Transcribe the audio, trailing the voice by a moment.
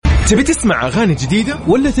تبي تسمع أغاني جديدة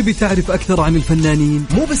ولا تبي تعرف أكثر عن الفنانين؟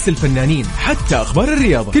 مو بس الفنانين، حتى أخبار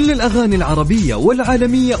الرياضة، كل الأغاني العربية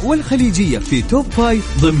والعالمية والخليجية في توب 5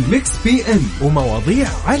 ضمن ميكس بي ام، ومواضيع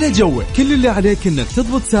على جوك. كل اللي عليك إنك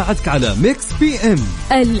تضبط ساعتك على ميكس بي ام.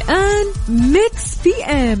 الآن ميكس بي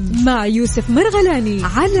ام مع يوسف مرغلاني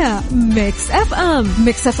على ميكس اف ام.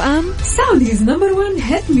 ميكس اف ام سعوديز نمبر 1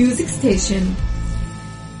 هيت ميوزك ستيشن.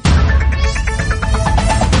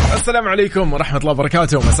 السلام عليكم ورحمة الله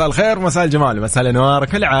وبركاته. مساء الخير، مساء الجمال، مساء الأنوار.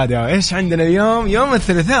 كالعادة إيش عندنا اليوم؟ يوم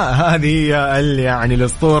الثلاثاء. هذه يعني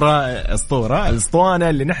الأسطوانة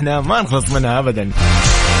اللي نحن ما نخلص منها أبدا.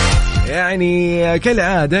 يعني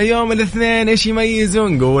كالعادة يوم الاثنين إيش يميزه؟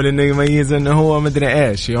 نقول إنه يميز إنه هو مدري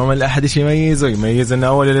إيش. يوم الأحد إيش يميز إنه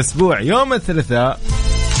أول الأسبوع. يوم الثلاثاء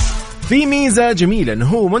في ميزة جميلة إنه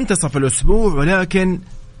هو منتصف الأسبوع، ولكن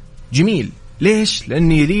جميل. ليش؟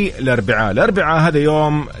 لأني يلي الأربعاء هذا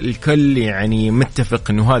يوم الكل يعني متفق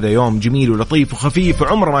أنه هذا يوم جميل ولطيف وخفيف،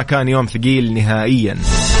 وعمره ما كان يوم ثقيل نهائيا.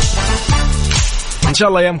 إن شاء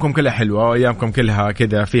الله أيامكم كلها حلوة، وأيامكم كلها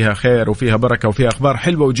كذا فيها خير وفيها بركة وفيها أخبار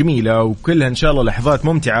حلوة وجميلة، وكلها إن شاء الله لحظات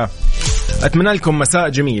ممتعة. أتمنى لكم مساء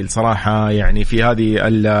جميل صراحة. يعني في هذه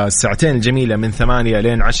الساعتين الجميلة من 8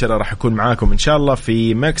 لين 10 راح أكون معاكم إن شاء الله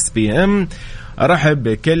في ميكس بي ام. أرحب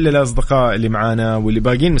بكل الأصدقاء اللي معانا واللي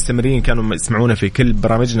باقين مستمرين كانوا يسمعونا في كل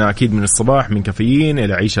برامجنا، أكيد من الصباح من كافيين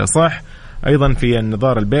إلى عيشة صح، أيضا في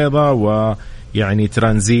النظارة البيضاء ويعني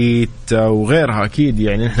ترانزيت وغيرها. أكيد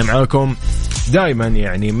يعني نحن معاكم دائما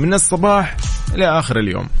يعني من الصباح إلى آخر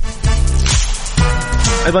اليوم.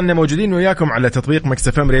 أيضا موجودين وياكم على تطبيق ميكس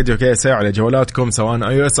اف ام راديو كي اس اي على جوالاتكم سواء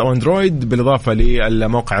اي او اس او اندرويد، بالإضافة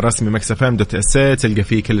للموقع الرسمي ميكس اف ام دوت اس اي تلقى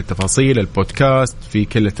فيه كل التفاصيل، البودكاست في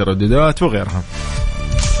كل الترددات وغيرها.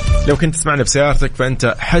 لو كنت تسمعنا بسيارتك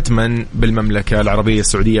فأنت حتما بالمملكة العربية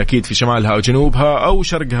السعودية، أكيد في شمالها أو جنوبها أو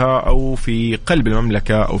شرقها أو في قلب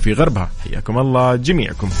المملكة أو في غربها. حياكم الله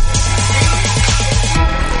جميعكم.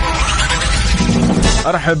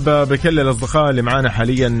 أرحب بكل الأصدقاء اللي معانا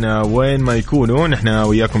حاليا وين ما يكونوا. نحن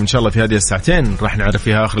وياكم إن شاء الله في هذه الساعتين راح نعرف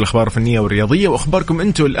فيها آخر الأخبار الفنية والرياضية، وأخباركم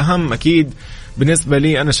أنتوا الأهم أكيد بالنسبة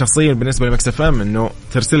لي أنا شخصيا، بالنسبة لمكس اف ام، إنه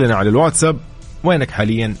ترسل لنا على الواتساب وينك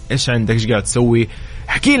حاليا، إيش عندك، إيش قاعد تسوي،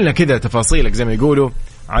 احكي لنا كذا تفاصيلك زي ما يقولوا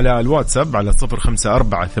على الواتساب على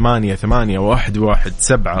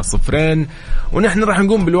 0548811700، ونحن راح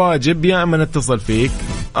نقوم بالواجب يا أما نتصل فيك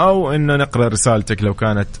أو إنه نقرأ رسالتك لو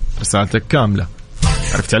كانت رسالتك كاملة.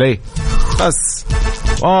 عرفت علي؟ بس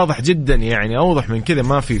واضح جدا، يعني أوضح من كذا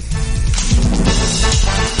ما في.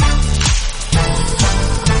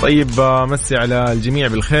 طيب مسي على الجميع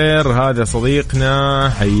بالخير. هذا صديقنا،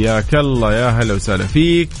 حياك الله، يا هلا وسهلا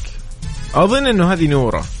فيك. أظن إنه هذه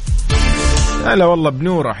نورة. هلا والله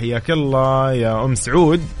بنورة، حياك الله يا أم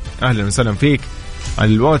سعود، أهلا وسهلا فيك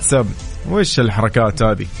على الواتساب. وإيش الحركات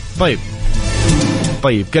هذه؟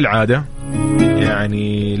 طيب كالعادة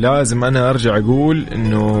يعني لازم أنا أرجع أقول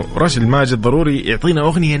إنه راشد الماجد ضروري يعطينا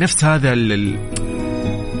أغنية نفس هذا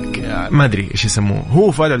ما أدري إيش يسموه،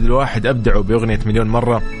 هو فؤاد عبد الواحد أبدعوا بأغنية مليون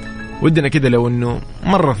مرة. ودنا كده لو إنه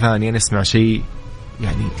مرة ثانية نسمع شيء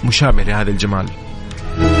يعني مشابه لهذا الجمال.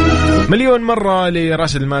 مليون مرة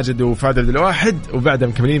لراشد الماجد وفؤاد عبد الواحد، وبعدها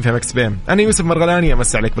مكملين في مكس بيم. أنا يوسف مرغلاني،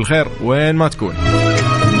 أمسي عليك بالخير وين ما تكون.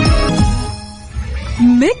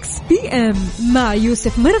 ميكس بي ام مع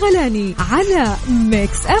يوسف مرغلاني على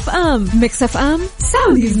ميكس اف ام. ميكس اف ام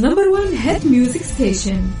سعوديز نمبر 1 هيت ميوزك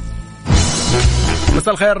ستيشن.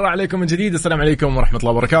 مساء الخير عليكم من جديد. السلام عليكم ورحمة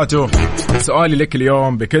الله وبركاته. سؤالي لك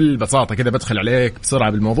اليوم بكل بساطة كده، بدخل عليك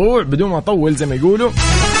بسرعة بالموضوع بدون ما أطول زي ما يقولوا.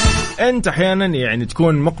 أنت أحيانا يعني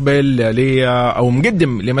تكون مقبل لي أو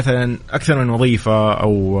مقدم لمثلا أكثر من وظيفة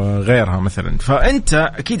أو غيرها مثلا،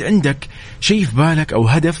 فأنت أكيد عندك شيء في بالك أو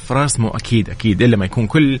هدف راسمه، أكيد إلا ما يكون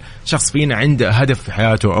كل شخص فينا عنده هدف في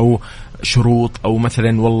حياته أو شروط أو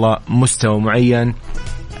مثلا والله مستوى معين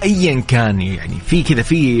أيا كان. يعني في كذا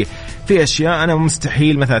في أشياء أنا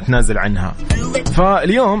مستحيل مثلا أتنازل عنها.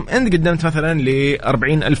 فاليوم أنت قدمت مثلا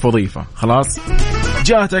ل40,000 وظيفة، خلاص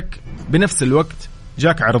جاتك بنفس الوقت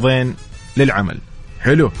جاك عرضين للعمل،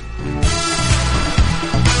 حلو.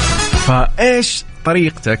 فإيش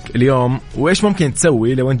طريقتك اليوم وإيش ممكن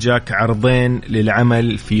تسوي لو أنت جاك عرضين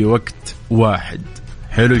للعمل في وقت واحد؟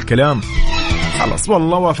 حلو الكلام. خلاص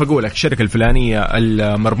والله وافقوا لك الشركة الفلانية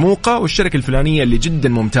المرموقة والشركة الفلانية اللي جدا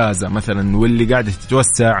ممتازة مثلا واللي قاعدة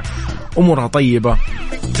تتوسع أمورها طيبة،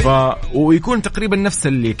 ويكون تقريبا نفس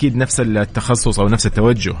اللي أكيد نفس التخصص أو نفس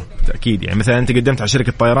التوجه تأكيد. يعني مثلا أنت قدمت على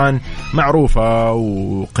شركة طيران معروفة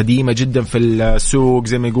وقديمة جدا في السوق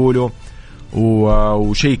زي ما يقولوا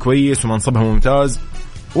وشيء كويس ومنصبها ممتاز،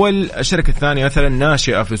 والشركة الثانية مثلا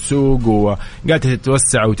ناشئة في السوق وقاعدة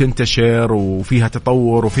تتوسع وتنتشر وفيها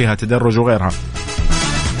تطور وفيها تدرج وغيرها.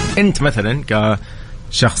 أنت مثلا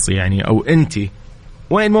كشخص يعني أو أنت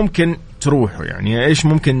وين ممكن تروحوا؟ يعني إيش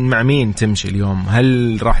ممكن مع مين تمشي اليوم؟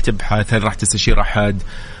 هل راح تبحث؟ هل راح تستشير أحد؟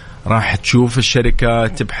 راح تشوف الشركة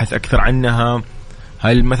تبحث أكثر عنها؟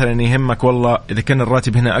 هل مثلا يهمك والله إذا كان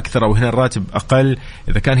الراتب هنا أكثر أو هنا الراتب أقل؟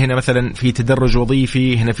 إذا كان هنا مثلا في تدرج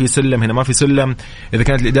وظيفي، هنا في سلم، هنا ما في سلم؟ إذا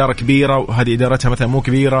كانت الإدارة كبيرة وهذه إدارتها مثلا مو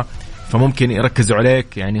كبيرة فممكن يركزوا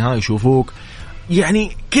عليك، يعني ها يشوفوك.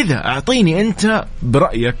 يعني كذا أعطيني أنت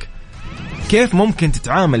برأيك كيف ممكن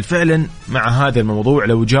تتعامل فعلا مع هذا الموضوع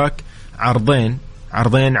لو جاك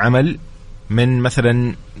عرضين عمل من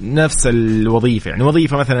مثلا نفس الوظيفة، يعني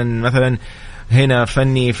وظيفة مثلا هنا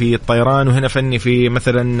فني في الطيران وهنا فني في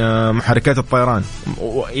مثلا محركات الطيران،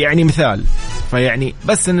 يعني مثال. فيعني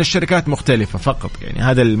بس ان الشركات مختلفة فقط، يعني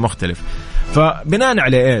هذا المختلف. فبناء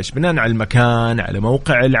على ايش؟ بناء على المكان، على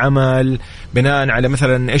موقع العمل، بناء على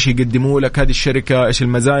مثلا ايش يقدموا لك هذه الشركة، ايش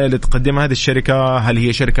المزايا اللي تقدمها هذه الشركة، هل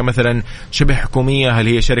هي شركة مثلا شبه حكومية، هل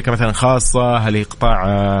هي شركة مثلا خاصة، هل هي قطاع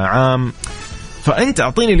عام. فأنت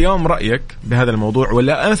أعطيني اليوم رأيك بهذا الموضوع.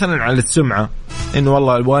 ولا مثلا على السمعة إنه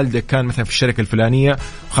والله والدك كان مثلا في الشركة الفلانية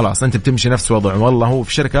خلاص أنت بتمشي نفس وضعه، والله هو في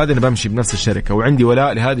الشركة هذه أنا بمشي بنفس الشركة وعندي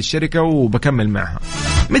ولاء لهذه الشركة وبكمل معها،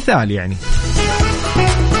 مثال يعني.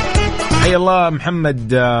 حيا الله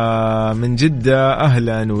محمد من جدة،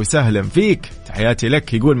 أهلا وسهلا فيك، تحياتي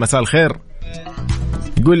لك. يقول مساء الخير،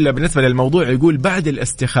 يقول بالنسبة للموضوع، يقول بعد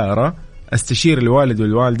الاستخارة استشير الوالد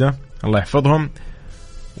والوالدة الله يحفظهم،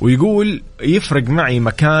 ويقول يفرق معي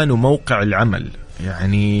مكان وموقع العمل.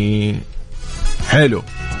 يعني حلو،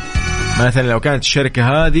 مثلا لو كانت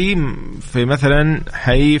الشركة هذه في مثلا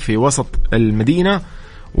حي في وسط المدينة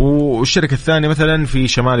والشركة الثانية مثلا في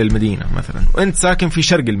شمال المدينة مثلا، وانت ساكن في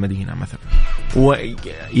شرق المدينة مثلا،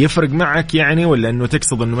 ويفرق معك يعني؟ ولا انه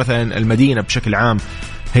تقصد انه مثلا المدينة بشكل عام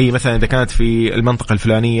هي مثلا إذا كانت في المنطقة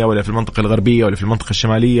الفلانية ولا في المنطقة الغربية ولا في المنطقة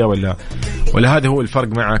الشمالية، ولا هذا هو الفرق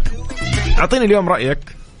معك؟ أعطيني اليوم رأيك.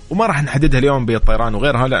 وما راح نحددها اليوم بالطيران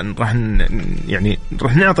وغيرها، لا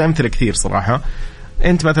راح نعطي أمثلة كثير صراحة.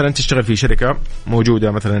 أنت مثلا تشتغل في شركة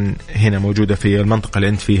موجودة مثلا هنا، موجودة في المنطقة اللي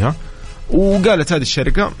أنت فيها، وقالت هذه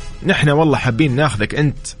الشركة نحن والله حابين ناخذك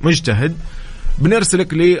أنت مجتهد،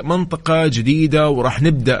 بنرسلك لمنطقة جديدة وراح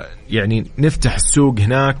نبدأ يعني نفتح السوق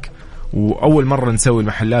هناك، وأول مرة نسوي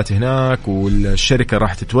المحلات هناك والشركة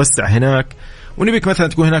راح تتوسع هناك، ونبيك مثلا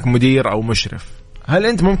تكون هناك مدير أو مشرف. هل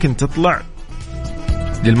أنت ممكن تطلع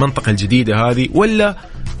للمنطقة الجديدة هذه، ولا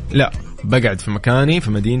لا بقعد في مكاني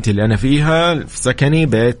في مدينتي اللي أنا فيها، في سكني،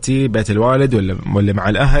 بيتي، بيت الوالد، ولا مع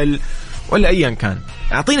الأهل، ولا أيا كان؟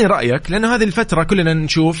 أعطيني رأيك، لأن هذه الفترة كلنا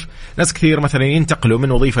نشوف ناس كثير مثلا ينتقلوا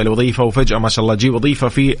من وظيفة لوظيفة، وفجأة ما شاء الله تجي وظيفة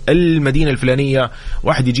في المدينة الفلانية،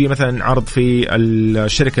 واحد يجي مثلا عرض في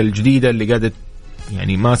الشركة الجديدة اللي قاعدة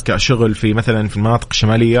يعني ماسكة شغل في مثلا في المناطق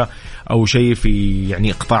الشمالية أو شيء في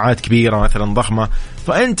يعني قطاعات كبيرة مثلا ضخمة.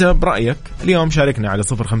 فأنت برأيك اليوم شاركنا على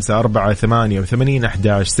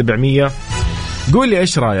 0548811700. قول لي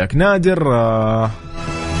إيش رأيك. نادر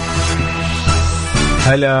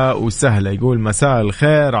هلا وسهلا، يقول مساء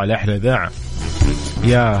الخير على أحلى ذاع.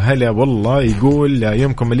 يا هلا والله، يقول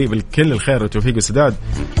يومكم مليء بالكل الخير والتوفيق والسداد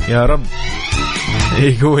يا رب.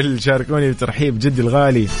 يقول شاركوني بترحيب جدي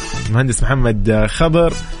الغالي المهندس محمد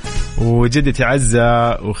خضر، وجدتي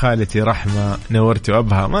عزة، وخالتي رحمة، نورتوا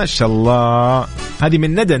أبها ما شاء الله. هذه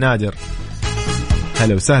من ندى نادر.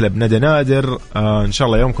 هلا وسهلا بندى نادر. إن شاء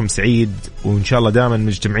الله يومكم سعيد، وإن شاء الله دائما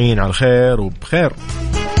مجتمعين على الخير وبخير.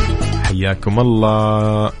 حياكم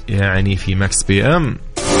الله يعني في ماكس بي ام.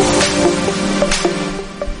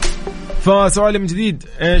 فسؤال من جديد،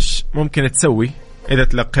 ايش ممكن تسوي اذا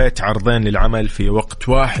تلقيت عرضين للعمل في وقت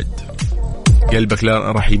واحد؟ قلبك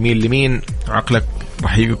لا راح يميل لمين؟ عقلك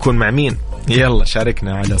راح يكون مع مين؟ يلا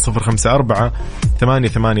شاركنا على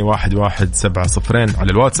 0548811700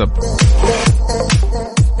 على الواتساب.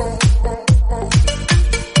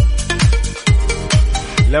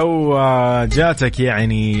 لو جاتك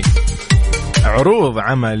يعني عروض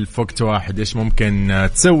عمل في وقت واحد، ايش ممكن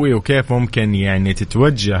تسوي؟ وكيف ممكن يعني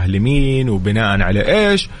تتوجه لمين؟ وبناء على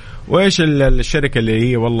ايش؟ وايش الشركة اللي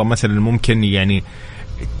هي والله مثلا ممكن يعني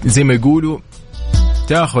زي ما يقولوا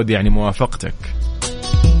تاخذ يعني موافقتك؟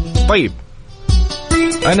 طيب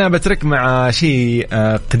انا بترك مع شيء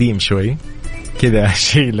قديم شوي كذا،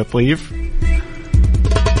 شيء لطيف.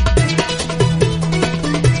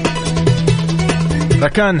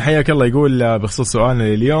 فكان حياك الله يقول بخصوص سؤالنا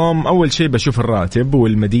اليوم، أول شيء بشوف الراتب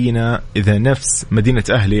والمدينة، إذا نفس مدينة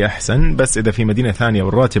أهلي أحسن، بس إذا في مدينة ثانية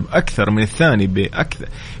والراتب أكثر من الثاني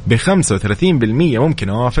ب35% ممكن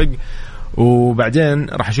أوافق. وبعدين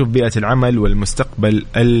راح أشوف بيئة العمل والمستقبل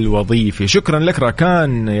الوظيفي. شكرا لك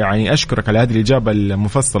راكان، يعني أشكرك على هذه الإجابة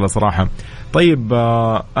المفصلة صراحة. طيب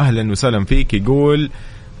أهلا وسهلا فيك. يقول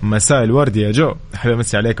مساء الورد يا جو، أحب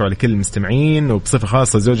أمسي عليك وعلى كل المستمعين، وبصفة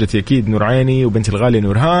خاصة زوجتي أكيد نور عيني وبنتي الغالية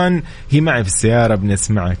نورهان، هي معي في السيارة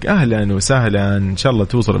بنسمعك. أهلا وسهلا، إن شاء الله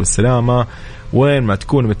توصل بالسلامة وين ما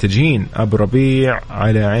تكونوا متجهين. أبو ربيع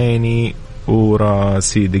على عيني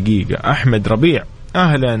وراسي. دقيقة، أحمد ربيع،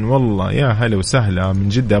 أهلا والله، يا هلا وسهلا من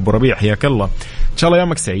جدة أبو ربيع، حياك الله، إن شاء الله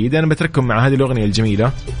يومك سعيد. أنا بترككم مع هذه الأغنية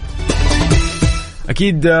الجميلة.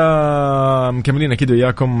 أكيد مكملين أكيد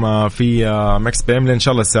وياكم في مكس بي ام إن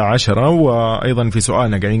شاء الله الساعة 10، وأيضا في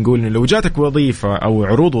سؤالنا قاعدين نقول إنه لو جاتك وظيفة أو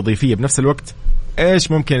عروض وظيفية بنفس الوقت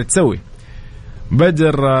إيش ممكن تسوي؟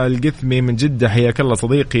 بدر القثمي من جدة، حياك الله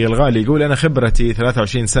صديقي الغالي، يقول أنا خبرتي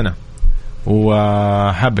 23 سنة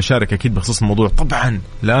وحاب أشارك أكيد بخصوص الموضوع. طبعا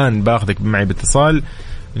الآن باخذك معي باتصال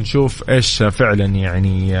نشوف إيش فعلا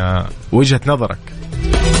يعني وجهة نظرك.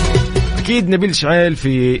 أكيد نبيل شعيل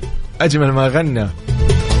في أجمل ما غنى.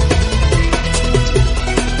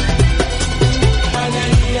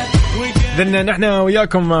 إذن نحن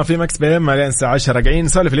وياكم في مكس بي ام على الساعة 10 قاعدين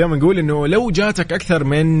نسولف اليوم، نقول إنه لو جاتك أكثر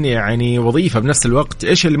من يعني وظيفة بنفس الوقت،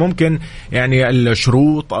 إيش اللي ممكن يعني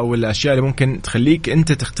الشروط أو الأشياء اللي ممكن تخليك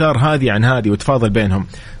أنت تختار هذه عن هذه وتفاضل بينهم.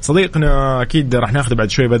 صديقنا أكيد راح ناخذ بعد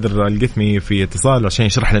شوي بدر القثمي في اتصال عشان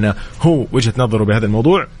يشرح لنا هو وجهة نظره بهذا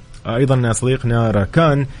الموضوع. أيضا صديقنا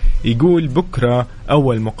راكان يقول بكرة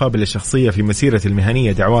أول مقابلة شخصية في مسيرة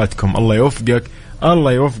المهنية، دعواتكم. الله يوفقك،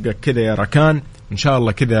 الله يوفقك كذا يا راكان، إن شاء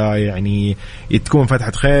الله كذا يعني تكون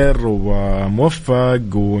فتحة خير وموفق،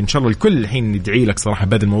 وإن شاء الله الكل الحين ندعي لك صراحة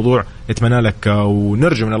بهذا الموضوع، نتمنى لك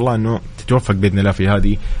ونرجو من الله أنه تتوفق بإذن الله في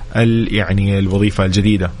هذه يعني الوظيفة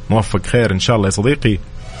الجديدة. موفق خير إن شاء الله يا صديقي.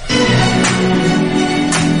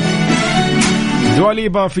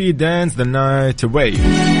 دواليبا في Dance the Night Away.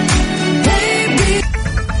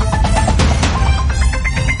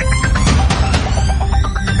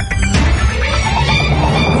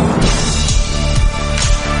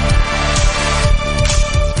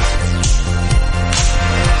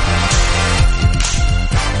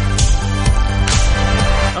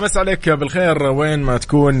 أمس عليك بالخير وين ما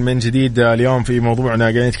تكون من جديد. اليوم في موضوعنا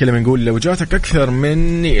قاعدين نتكلم، نقول لو جاتك أكثر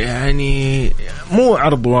من يعني مو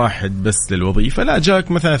عرض واحد بس للوظيفة، لا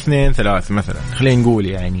جاك مثلا 2 3 مثلا، خلينا نقول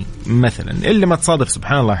يعني مثلا اللي ما تصادف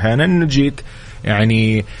سبحان الله أحيانا إنه تجيك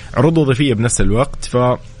يعني عروض وظيفية بنفس الوقت،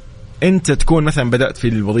 فأنت تكون مثلا بدأت في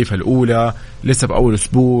الوظيفة الأولى لسه بأول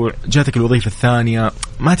أسبوع، جاتك الوظيفة الثانية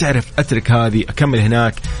ما تعرف أترك هذه أكمل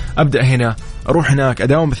هناك، أبدأ هنا أروح هناك،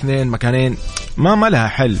 أداوم باثنين مكانين، ما لها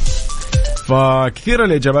حل. فكثير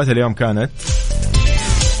الإجابات اليوم كانت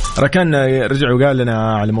ركان رجع وقال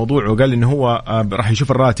لنا على موضوع، وقال إنه هو راح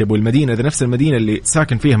يشوف الراتب والمدينة، إذا نفس المدينة اللي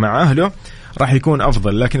ساكن فيها مع أهله راح يكون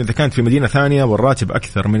أفضل، لكن إذا كانت في مدينة ثانية والراتب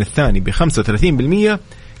أكثر من الثاني ب35%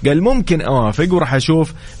 قال ممكن أوافق وراح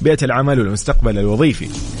أشوف بيئة العمل والمستقبل الوظيفي.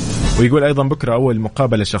 ويقول أيضا بكرة أول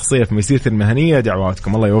مقابلة شخصية في مسيرة المهنية،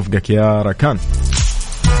 دعواتكم. الله يوفقك يا ركان.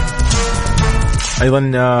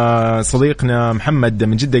 أيضا صديقنا محمد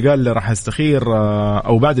من جدة قال راح استخير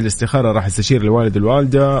أو بعد الاستخارة راح استشير الوالد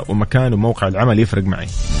والوالدة، ومكان وموقع العمل يفرق معي.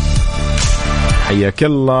 حياك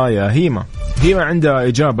الله يا هيمة. هيمة عندها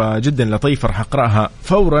إجابة جدا لطيفة راح أقرأها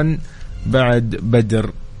فورا بعد بدر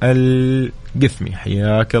القثمي.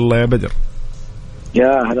 حياك الله يا بدر. يا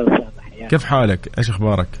هلا وسهلا. كيف حالك؟ ايش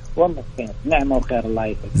اخبارك؟ والله بخير، نعمه وخير، الله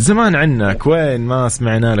يسعدك. زمان عنك، وين ما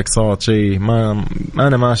سمعنا لك صوت شيء، ما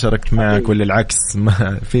انا ما شاركت معك ولا العكس،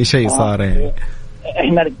 ما في شيء صار يعني.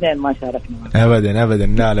 احنا الاثنين ما شاركنا معك.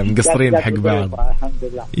 ابدا لا مقصرين حق بعض. الحمد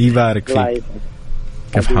لله، يبارك فيك.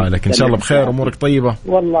 كيف حالك؟ ان شاء الله بخير، امورك طيبة؟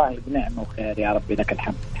 والله بنعمة وخير يا ربي، لك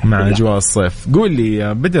الحمد. مع اجواء الصيف. قول لي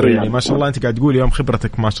يا بدر، يعني ما شاء الله انت قاعد تقول اليوم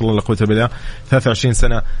خبرتك ما شاء الله لا قوة الا بالله 23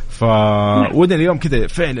 سنة، فودنا اليوم كذا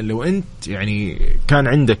فعلا لو انت يعني كان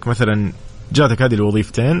عندك مثلا جاتك هذه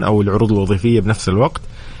الوظيفتين او العروض الوظيفية بنفس الوقت،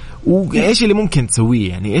 وايش اللي ممكن تسويه؟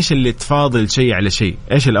 يعني ايش اللي تفاضل شيء على شيء؟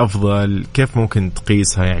 ايش الافضل؟ كيف ممكن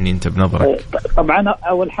تقيسها يعني انت بنظرك؟ طبعا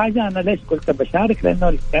اول حاجه انا ليش قلت بشارك،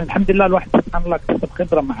 لانه يعني الحمد لله الواحد سبحان الله اكتسب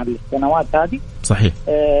خبره مع السنوات هذه. صحيح.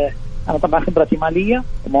 انا طبعا خبرتي ماليه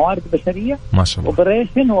وموارد بشريه ما شاء الله،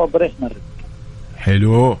 اوبريشن واوبريشنال.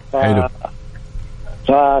 حلو.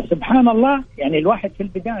 فسبحان الله يعني الواحد في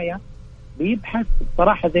البدايه بيبحث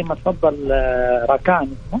صراحه زي ما تفضل راكان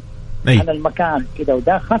عن المكان كده،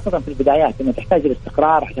 وده خاصة في البدايات إنه تحتاج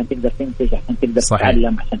الاستقرار عشان تقدر تنتج، عشان تقدر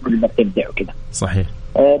تتعلم، عشان تقدر تبدع وكده. صحيح.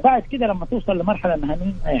 بعد كده لما توصل لمرحلة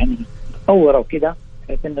مهنية يعني تطور وكده،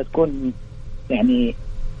 بحيث إنه تكون يعني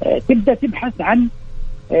تبدأ تبحث عن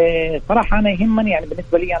صراحة أنا يهمني يعني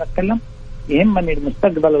بالنسبة لي أنا أتكلم يهمني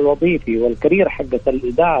المستقبل الوظيفي والكارير حقة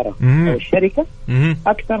الإدارة أو الشركة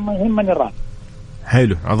أكثر ما يهمني الراتب.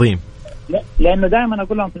 حلو عظيم. لأنه دائما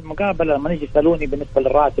أقول لهم في المقابلة لما نيجي يسألوني بالنسبة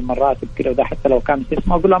للراتب من راتب كذا وده حتى لو كان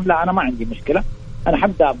اسمه أقول لهم لا أنا ما عندي مشكلة، أنا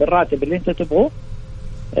حبدأ بالراتب اللي أنتوا تبغوه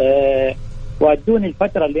وأدوني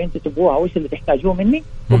الفترة اللي أنتوا تبغوها وإيش اللي تحتاجوه مني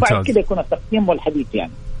وبعد كده يكون التقسيم والحديث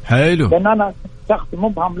يعني. حلو. لأن أنا شخص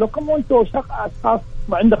مبهم لكم وأنتوا أشخاص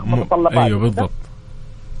عندكم متطلبات. أيوه بالضبط.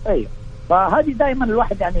 أيوه فهذه دائما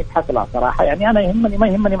الواحد يعني يبحث لها صراحة. يعني أنا يهمني ما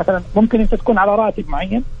يهمني مثلا ممكن أنت تكون على راتب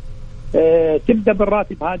معين تبدأ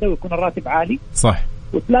بالراتب هذا ويكون الراتب عالي صح،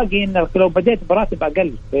 وتلاقي إنك لو بديت براتب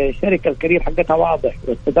أقل شركة الكارير حقتها واضح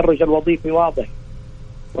والتدرج الوظيفي واضح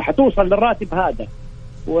وحتوصل للراتب هذا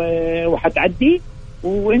وحتعديه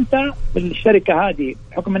وانت بالشركه هذه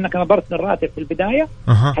بحكم انك نظرت للراتب في البدايه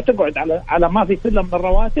حتقعد على ما في سلم من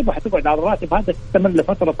الرواتب وحتقعد على الراتب هذا تستمر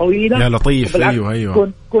لفتره طويله. يا لطيف.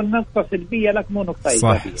 ايوه تكون نقطه سلبيه لك مو نقطه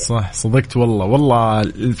ايجابيه. صح صدقت والله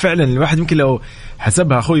فعلا الواحد ممكن لو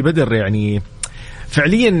حسبها اخوي بدر يعني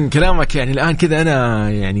فعليا كلامك يعني الآن كذا أنا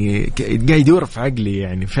يعني قاعد يدور في عقلي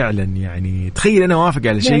يعني فعلا يعني تخيل أنا وافق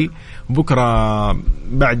على شيء بكرة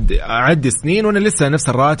بعد أعد سنين وأنا لسه نفس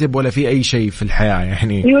الراتب ولا في أي شيء في الحياة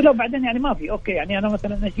يعني. أيوة لو بعدين يعني ما في أوكي يعني أنا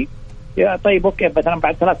مثلا نجي طيب أوكي مثلا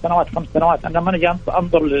بعد 3 سنوات 5 سنوات أنا لما نجي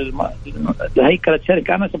أنظر لهيكلة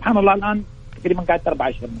شركة أنا سبحان الله الآن تقريبا قاعد 4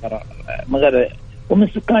 أشهر من غير ومن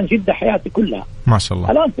سكان جدة حياتي كلها ما شاء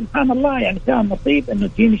الله. الآن سبحان الله يعني كان نصيب إنه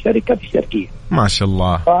تجيني شركة في الشرقية ما شاء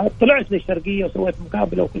الله. فطلعت للشرقية وسويت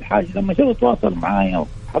مقابلة وكل حاجة. لما شو تواصل معايا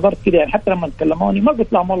وحضرت كده يعني حتى لما تكلموني ما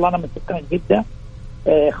قلت لهم والله أنا من سكان جدة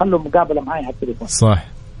خلوا مقابلة معايا على التليفون.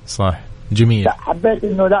 صح جميل. لا حبيت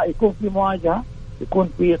إنه لا يكون في مواجهة يكون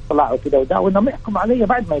في اطلاع وكده وده وإنهم يحكموا علي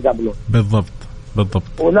بعد ما يقابلون. بالضبط.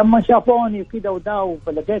 ولما شافوني وكده وده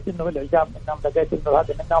ولقيت انه الإعجاب منهم لقيت انه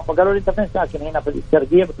هذا منهم فقالوا لي انت فين ساكن هنا في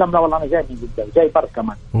الشرقية؟ قلت لهم لا والله انا جاي من جدة وجاي برا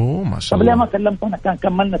كمان. ما شاء الله. طب ليه ما كلمت انا كان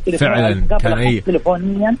كملنا التليفون فعلا كان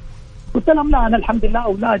تليفونيا. قلت لهم لا انا الحمد لله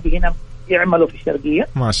اولادي هنا يعملوا في الشرقية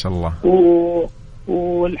ما شاء الله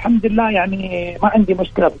والحمد لله يعني ما عندي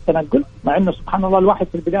مشكلة في التنقل مع انه سبحان الله الواحد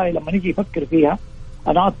في البداية لما نيجي يفكر فيها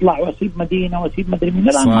انا اطلع واسيب مدينة واسيب مدري من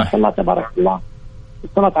الان ما شاء الله تبارك الله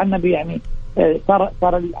الصلاة على النبي يعني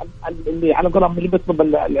صار اللي على قولهم اللي بيطلب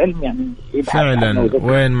العلم يعني فعلا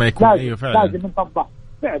وين ما يكون. ايوه فعلا لازم نطبق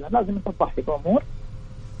فعلا لازم نطبق في امور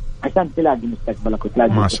عشان تلاقي مستقبلك وتلاقي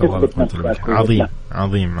ما شاء الله.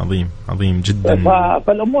 عظيم جدا.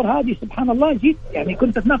 فالامور هذه سبحان الله جيت يعني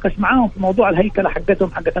كنت اتناقش معاهم في موضوع الهيكله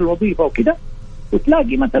حقتهم حقت الوظيفه وكده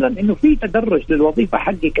وتلاقي مثلا انه في تدرج للوظيفه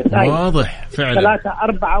حقي كسائر واضح فعلا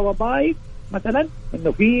 3-4 وظائف مثلا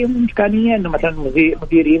انه في امكانيه انه مثلا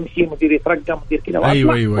مدير يمشي مدير يترقى مدير كذا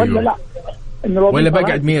أيوة. ولا لا انه ولا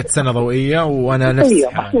بقعد 100 سنة ضوئية وانا نفسي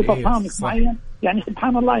محطوطه خامس معين يعني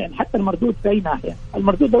سبحان الله يعني حتى المردود في اي ناحيه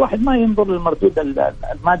المردود الواحد ما ينظر للمردود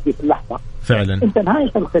المادي في اللحظه فعلا انت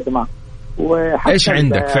نهايه الخدمه ايش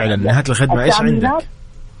عندك فعلا نهايه الخدمه ايش عندك.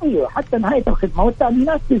 ايوه حتى نهايه الخدمه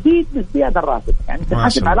والتامينات تزيد بزياده الراتب يعني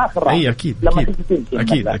تنحسب على اخر راتب.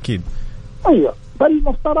 اكيد اكيد ايوه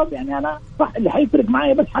فالمفترض يعني انا صح اللي حيفرق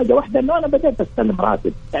معايا بس حاجه واحده انه انا بديت استلم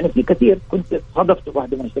راتب يعني في كثير كنت صادفت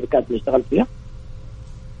واحده من الشركات اللي اشتغلت فيها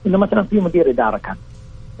انه مثلا في مدير اداره كان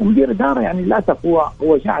ومدير اداره يعني للاسف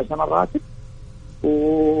هو جاء عشان الراتب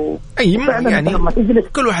يعني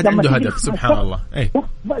كل واحد عنده هدف سبحان الله.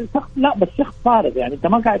 لا بس شخص فارغ يعني انت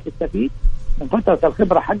ما قاعد تستفيد من فتره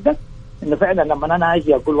الخبره حقك انه فعلا لما انا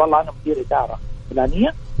اجي اقول والله انا مدير اداره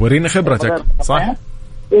فلانيه ورينا خبرتك صح.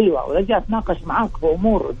 ايوه ورجع اتناقش معاك في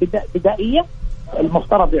امور بدائيه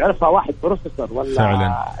المفترض يعرفها واحد بروفيسور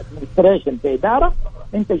ولا ادمنستريشن في اداره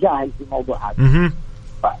انت جاهل في الموضوع هذا.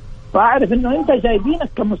 فاعرف انه انت جايبينك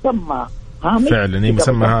كمسمى هامش فعلا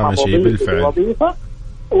مسمى هامشي بالفعل وظيفه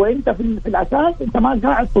وانت في الاساس انت ما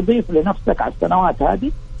قاعد تضيف لنفسك على السنوات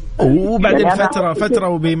هذه وبعدين يعني فتره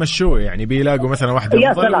وبيمشوه يعني بيلاقوا مثلا واحد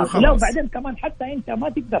افضل وخلاص. لا وبعدين كمان حتى انت ما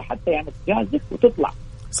تقدر حتى يعني تجازف وتطلع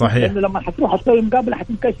صحيح لانه لما حتروح تسوي مقابله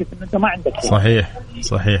حتنكشف ان انت ما عندك شيء.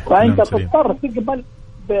 صحيح فانت تضطر تقبل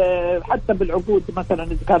حتى بالعقود مثلا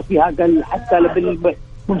اذا كان فيها اقل حتى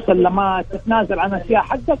بالمسلمات تتنازل عن اشياء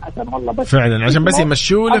حقك عشان والله بس فعلا عشان بس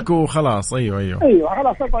يمشوا لك وخلاص. ايوه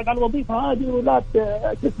خلاص اقعد على الوظيفه هذه ولا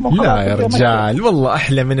لا يا رجال والله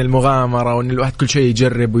احلى من المغامره وان الواحد كل شيء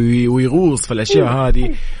يجرب ويغوص في الاشياء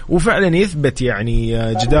هذه وفعلا يثبت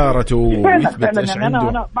يعني جدارته ويثبت ايش يعني عنده.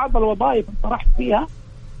 انا بعض الوظائف انطرحت فيها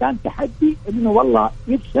كان تحدي انه والله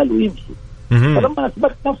يفشل ويمشي فلما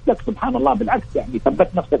اثبت نفسك سبحان الله بالعكس يعني ثبت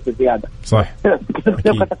نفسك بزياده صح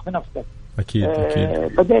ثقتك في نفسك أكيد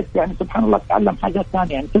أكيد. بديت يعني سبحان الله أتعلم حاجات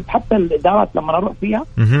ثانية. يعني كنت حتى الإدارات لما أروح فيها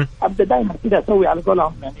أبدأ دائما كده أسوي على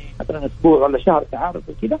قولهم يعني مثلا أسبوع ولا شهر تعارف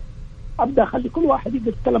وكده، أبدأ أخلي كل واحد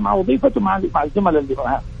يقدر يتكلم مع وظيفته مع الزملاء اللي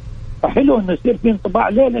معاه. فحلو إنه يصير في انطباع.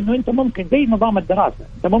 ليه؟ لأنه أنت ممكن زي نظام الدراسة،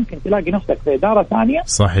 أنت ممكن تلاقي نفسك في إدارة ثانية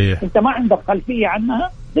صحيح أنت ما عندك خلفية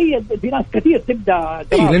عنها، زي في ناس كثير تبدأ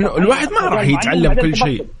لأنه الواحد ما راح يتعلم كل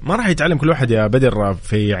شيء، ما راح يتعلم كل واحد يا بدر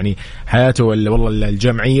في يعني حياته ولا والله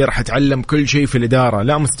الجامعية راح يتعلم كل شيء في الإدارة،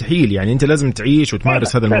 لا مستحيل. يعني أنت لازم تعيش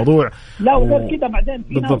وتمارس هذا الموضوع. لا وغير كده بعدين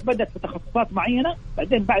في ناس بدأت في تخصصات معينة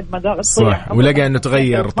بعدين بعد ما ضاغط صح ولقى إنه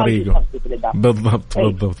تغير طريقه. بالضبط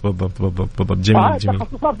جميل.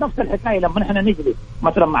 تخصصات نفس الحكاية. لما نحن نجلس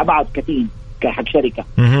مثلا مع بعض كتيم كحق شركة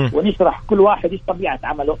ونشرح كل واحد ايش طبيعة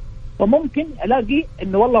عمله، فممكن الاقي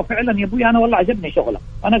انه والله فعلا يا ابوي انا والله عجبني شغلك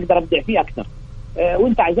انا اقدر ابدع فيه اكثر،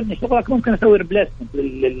 وانت عجبني شغلك ممكن اسوي ريبليسمنت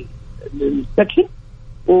للسكشن،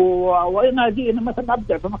 وانا دي انا مثلا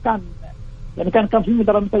ابدع في مكان. يعني كان في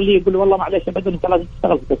مدرب مثلا لي يقول والله معلش يا بدر انت لازم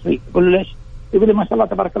تشتغل في التسويق. يقول له ليش؟ يقول لي ما شاء الله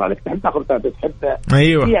تبارك الله عليك تحب تاخذ تحب.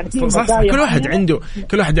 ايوه يعني صح.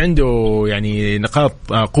 كل واحد عنده يعني نقاط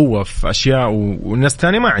قوه في اشياء والناس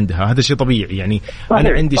الثانيه ما عندها. هذا شيء طبيعي. يعني انا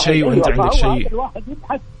عندي شيء وانت عندك شيء. الواحد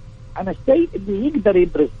يبحث عن الشيء اللي يقدر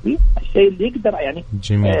يبرز فيه، الشيء اللي يقدر يعني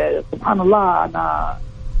سبحان الله. انا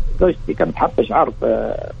زوجتي كانت حاطه شعار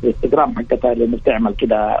في الانستغرام حقتها اللي بتعمل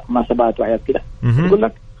كده مناسبات وحاجات كده، يقول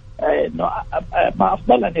لك انه ما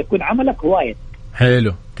افضل ان يكون عملك هوايه.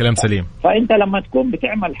 حلو كلام سليم. فانت لما تكون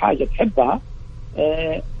بتعمل حاجه تحبها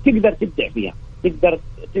تقدر تبدع فيها،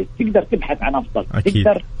 تقدر تبحث عن افضل،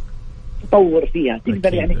 تقدر تطور فيها، تقدر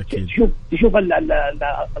أكيد. يعني أكيد. تشوف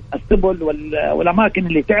السبل والاماكن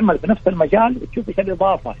اللي تعمل في نفس المجال وتشوف ايش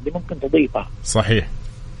الاضافه اللي ممكن تضيفها. صحيح.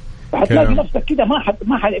 فحتلاقي نفسك كده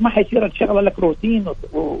ما حيصير الشغله لك روتين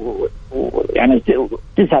يعني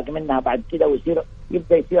تزهق منها بعد كده،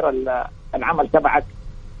 يبدا يصير العمل تبعك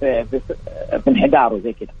في انحداره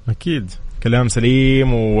زي كده. أكيد كلام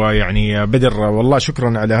سليم. ويعني بدر والله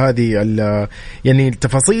شكرا على هذه يعني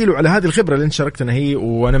التفاصيل وعلى هذه الخبرة اللي انت شاركتنا هي،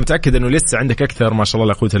 وأنا متأكد أنه لسه عندك أكثر ما شاء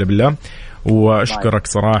الله لا قوة إلا بالله. وأشكرك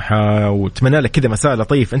صراحة واتمنى لك كذا مساء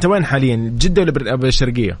لطيف. أنت وين حاليا؟ جدة ولا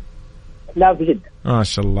بالشرقية؟ لا في جدة. ما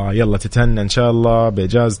شاء الله. يلا تتهنى إن شاء الله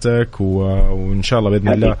بإجازتك وإن شاء الله بإذن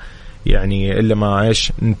الله يعني إلا ما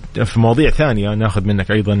إيش في مواضيع ثانية ناخذ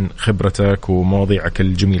منك أيضا خبرتك ومواضيعك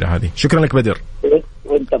الجميلة هذه. شكرا لك بدر.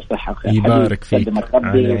 وانت بصحة خير. يبارك فيك.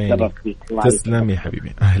 تسلم يا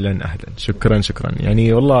حبيبي. أهلا شكرا.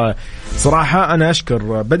 يعني والله صراحة أنا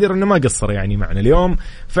أشكر بدر إنه ما قصر يعني معنا اليوم،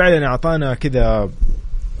 فعلا أعطانا كذا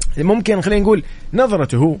ممكن خلينا نقول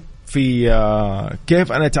نظرته في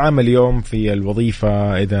كيف أنا أتعامل اليوم في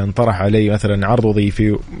الوظيفة. إذا انطرح علي مثلا عرض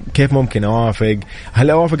وظيفي كيف ممكن أوافق؟ هل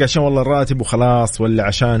أوافق عشان والله الراتب وخلاص ولا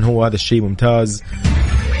عشان هو هذا الشيء ممتاز؟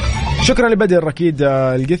 شكرا لبدر أكيد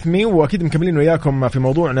القثمي. وأكيد مكملين وياكم في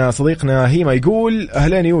موضوعنا. صديقنا هيما يقول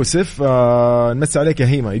أهلين يوسف، نمسي عليك يا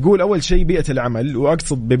هيما. يقول أول شيء بيئة العمل،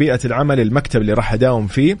 وأقصد ببيئة العمل المكتب اللي راح أداوم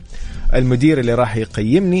فيه، المدير اللي راح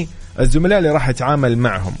يقيمني، الزملاء اللي راح أتعامل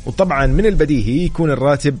معهم، وطبعا من البديهي يكون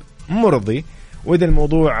الراتب مرضي. وإذا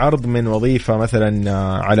الموضوع عرض من وظيفة مثلا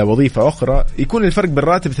على وظيفة أخرى يكون الفرق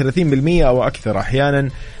بالراتب 30% أو أكثر. أحيانا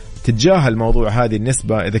تتجاهل موضوع هذه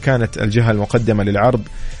النسبة إذا كانت الجهة المقدمة للعرض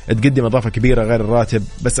تقدم إضافة كبيرة غير الراتب،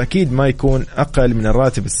 بس أكيد ما يكون أقل من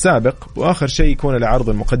الراتب السابق. وآخر شيء يكون العرض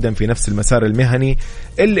المقدم في نفس المسار المهني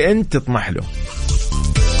اللي أنت تطمح له.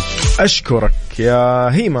 أشكرك يا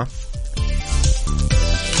هيما.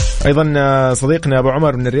 أيضا صديقنا أبو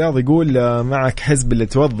عمر من الرياض يقول معك حزب اللي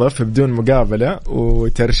توظف بدون مقابلة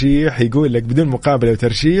وترشيح، يقول لك بدون مقابلة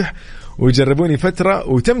وترشيح وجربوني فترة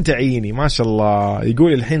وتم تعييني ما شاء الله.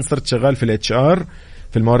 يقول الحين صرت شغال في الHR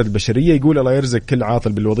في الموارد البشرية. يقول الله يرزق كل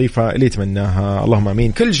عاطل بالوظيفة اللي يتمناها. اللهم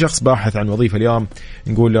آمين. كل شخص باحث عن وظيفة اليوم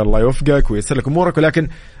نقول الله يوفقك ويسر لك أمورك، ولكن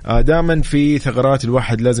دائما في ثغرات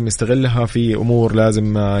الواحد لازم يستغلها، في أمور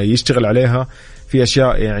لازم يشتغل عليها، في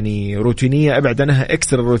أشياء يعني روتينية ابعد عنها،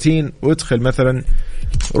 اكسر الروتين وادخل مثلا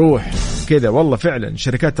روح كذا. والله فعلا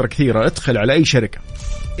شركات ترى كثيرة، ادخل على أي شركة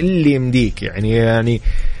اللي يمديك. يعني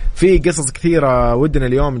في قصص كثيرة ودنا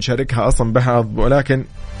اليوم نشاركها أصلا بعض، ولكن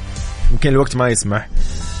يمكن الوقت ما يسمح.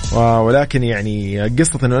 ولكن يعني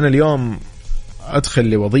قصة أنه أنا اليوم أدخل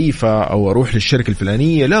لوظيفة أو أروح للشركة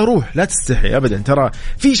الفلانية، لا روح، لا تستحي أبدا. ترى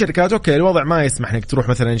في شركات أوكي الوضع ما يسمح أنك تروح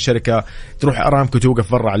مثلا شركة تروح أرامكو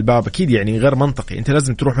توقف برا على الباب، أكيد يعني غير منطقي. أنت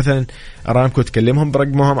لازم تروح مثلا أرامكو تكلمهم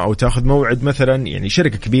برقمهم أو تأخذ موعد مثلا. يعني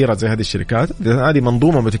شركة كبيرة زي هذه الشركات هذه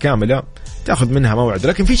منظومة متكاملة تأخذ منها موعد.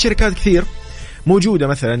 لكن في شركات كثير موجودة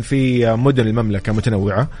مثلا في مدن المملكة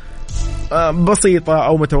متنوعة بسيطة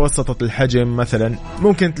أو متوسطة الحجم. مثلا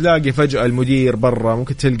ممكن تلاقي فجأة المدير برا،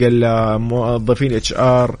 ممكن تلقى الموظفين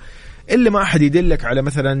HR إلا ما أحد يدلك على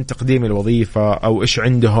مثلا تقديم الوظيفة أو إيش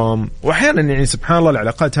عندهم. وأحيانا يعني سبحان الله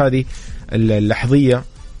العلاقات هذه اللحظية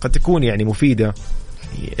قد تكون يعني مفيدة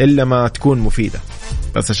إلا ما تكون مفيدة.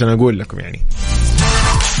 بس عشان أقول لكم يعني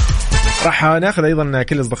راح ناخذ أيضا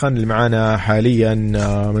كل أصدقائنا اللي معانا حاليا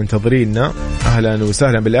منتظريننا. أهلا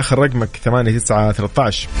وسهلا بالآخر رقمك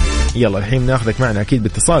 8913. يلا الحين ناخذك معنا أكيد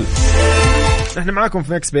باتصال. نحن معاكم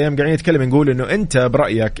في مكس بي ام قاعدين نتكلم نقول إنه أنت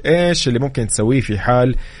برأيك إيش اللي ممكن تسويه في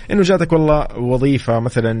حال إنه جاتك والله وظيفة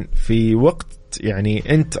مثلا في وقت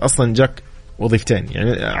يعني أنت أصلا جاك وظيفتين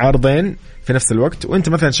يعني عارضين في نفس الوقت، وانت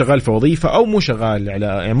مثلا شغال في وظيفة او مو شغال على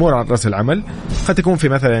يعني مو على رأس العمل، قد تكون في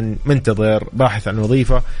مثلا منتظر باحث عن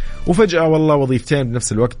وظيفة، وفجأة والله وظيفتين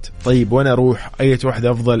بنفس الوقت. طيب وانا اروح اي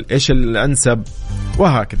واحدة افضل؟ ايش الانسب؟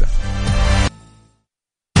 وهكذا.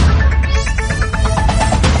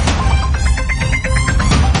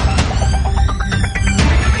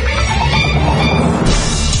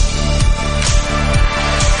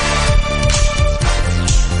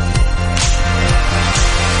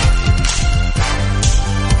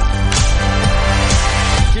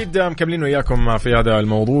 مكملين وياكم في هذا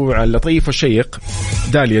الموضوع اللطيف والشيق.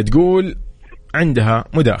 داليا تقول عندها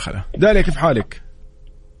مداخلة. داليا كيف حالك؟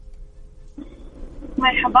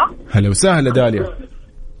 مرحبا. هلا وسهلا داليا.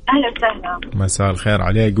 أهلا وسهلا. مساء الخير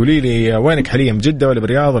عليك. قولي لي وينك حاليا، بجدة ولا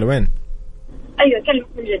بالرياض ولا وين؟ أيوة كلمة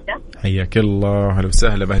من جدة. حياك الله. هلا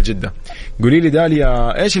وسهلا بأهل جدة. قولي لي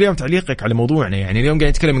داليا ايش اليوم تعليقك على موضوعنا؟ يعني اليوم قاعد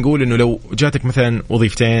نتكلم نقول انه لو جاتك مثلا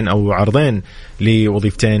وظيفتين او عرضين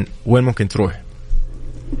لوظيفتين وين ممكن تروح؟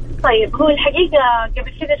 طيب هو الحقيقة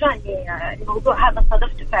قبل كذا جاني الموضوع هذا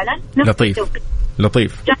صادفته فعلا.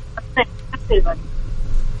 لطيف.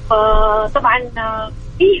 طبعا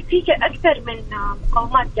في أكثر من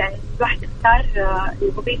مقومات يعني الواحد يختار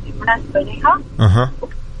الوظيفة المناسبة لها.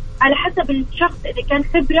 على حسب الشخص إذا كان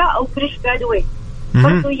خبرة أو فريش جرادويت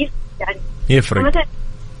برضو يعني يفرق.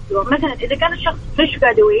 مثلا إذا كان الشخص فريش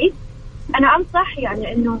جرادويت أنا أنصح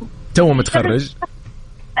يعني إنه تو متخرج.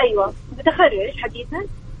 أيوة متخرج حديثا،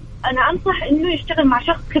 أنا أنصح إنه يشتغل مع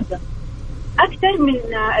شخص خبرة أكثر من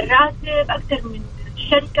الراتب، أكثر من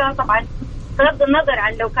الشركة. طبعا بغض النظر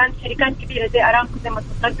عن لو كانت شركات كبيرة زي أرامكو زي ما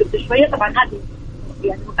تفضلت قبل شوية، طبعا هذه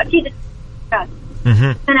يعني أكيد الشركات.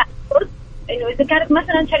 أنا أقول إنه إذا كانت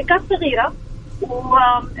مثلا شركات صغيرة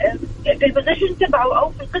وفي البوزيشن تبعه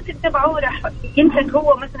أو في القسم تبعه راح يمسك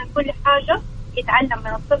هو مثلا كل حاجة يتعلم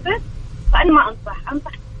من الصفر، فأنا ما أنصح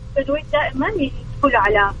التدوير دائما يدخلوا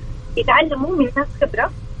على يتعلموا من ناس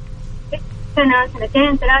خبرة سنة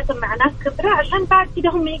سنتين ثلاثة مع ناس خبرة، عشان بعد كده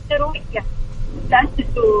هم يقدروا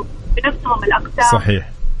يأسسوا بنفسهم الأقسام. صحيح.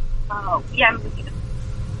 ويعملوا كده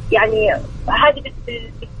يعني هذه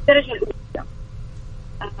بالدرجة الأولى.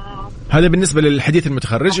 هذا بالنسبة للحديث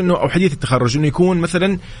المتخرج إنه أو حديث التخرج إنه يكون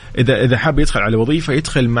مثلا إذا حاب يدخل على وظيفة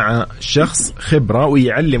يدخل مع شخص خبرة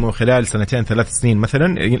ويعلمه خلال سنتين 3 سنين مثلا،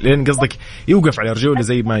 لأن قصدك يوقف على رجوله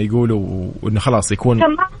زي ما يقولوا وإنه خلاص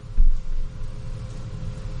يكون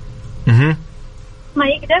ما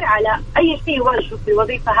يقدر على أي شيء يواجهه في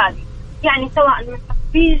الوظيفة هذه، يعني سواء من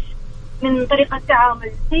تفتيش من طريقة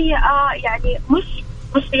تعامل سيئة، يعني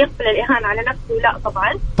مش يقبل الإهانة على نفسه، لا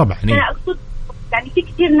طبعا. أنا أقصد يعني في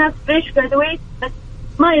كثير ناس فريش جرادويت بس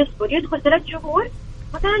ما يصبر يدخل 3 شهور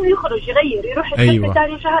مثلا ويخرج يغير يروح الشركة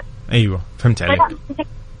ثاني شهر. أيوة فهمت عليك.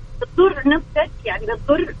 بتضر نفسك يعني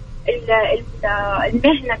بتضر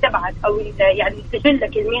المهنة تبعك أو يعني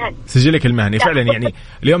سجلك المهني فعلا. يعني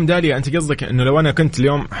اليوم داليا أنت قصدك إنه لو أنا كنت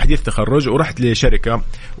اليوم حديث تخرج ورحت لشركة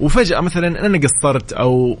وفجأة مثلا أنا قصرت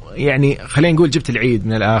أو يعني خلينا نقول جبت العيد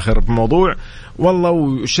من الآخر بموضوع والله،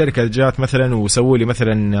 والشركة جات مثلا وسووا لي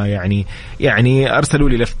مثلا يعني أرسلوا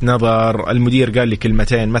لي لفت نظر، المدير قال لي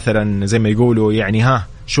كلمتين مثلا زي ما يقولوا يعني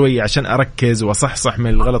شوية عشان أركز وأصحصح من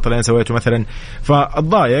الغلط اللي أنا سويته مثلا،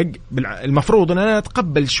 فأتضايق. المفروض أن أنا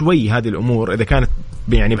أتقبل شوي هذه الأمور إذا كانت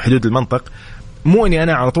يعني بحدود المنطق، مو أني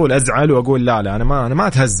أنا على طول أزعل وأقول لا أنا ما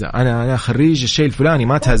أتهزأ، أنا خريج الشيء الفلاني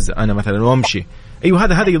ما أتهزأ أنا مثلا وأمشي. أيوة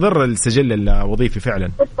هذا يضر السجل الوظيفي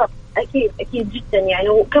فعلا. بالضبط. أكيد جدا يعني.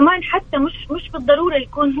 وكمان حتى مش بالضرورة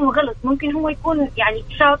يكون هو غلط، ممكن هو يكون يعني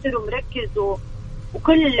شاطر ومركز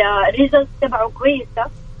وكل الريزلت تبعه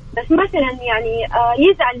كويسة، بس مثلا يعني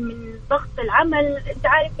يزعل من ضغط العمل، انت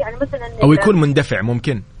عارف يعني مثلا، او يكون مندفع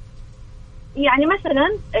ممكن يعني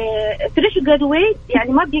مثلا فريش جرادويت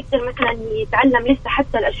يعني ما بيقدر مثلا يتعلم لسه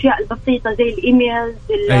حتى الاشياء البسيطه زي الايميلز،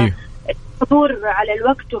 الحضور على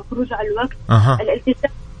الوقت والخروج على الوقت،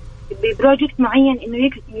 الالتزام ببروجكت معين انه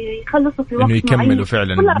يخلصوا في وقت انه يكملوا معين.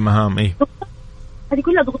 فعلا المهام. هذه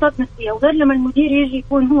كلها ضغوطات نفسية. وغير لما المدير يجي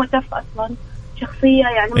يكون هو تف أصلا شخصية،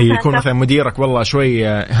 يعني مثلا يكون مثلا مديرك والله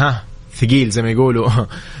شوي ثقيل زي ما يقولوا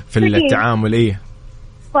في التعامل.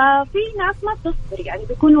 ففي ناس ما بتصبر، يعني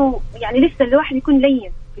بيكونوا يعني لسه الواحد يكون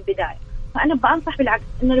لين في البداية. فأنا بأنصح بالعكس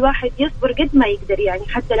إن الواحد يصبر قد ما يقدر، يعني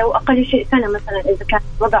حتى لو أقل شيء سنة مثلا إذا كان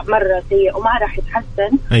الوضع مرة سيء وما راح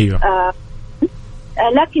يتحسن. أيوة.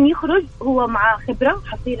 لكن يخرج هو مع خبرة،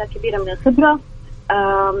 حصيلة كبيرة من الخبرة،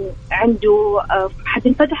 عنده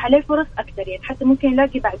حتنفتح عليه فرص أكثر، يعني حتى ممكن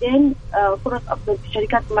يلاقي بعدين فرص أفضل في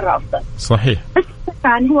شركات مرة أفضل. صحيح. بس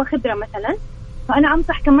يعني هو خبرة مثلا، فأنا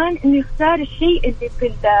أنصح كمان إنه يختار الشيء اللي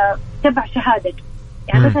في تبع شهادته.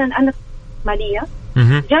 يعني مثلا أنا مالية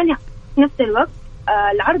جاني في نفس الوقت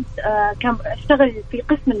العرض كان أشتغل في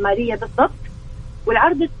قسم المالية بالضبط،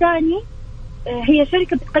 والعرض الثاني هي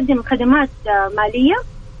شركة بتقدم خدمات مالية،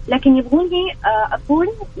 لكن يبغوني أكون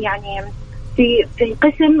يعني في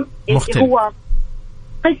قسم مختلف. هو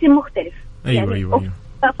قسم مختلف. أيوة يعني أيوة.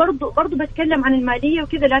 برضو بتكلم عن المالية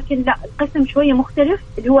وكذا، لكن لا، القسم شوية مختلف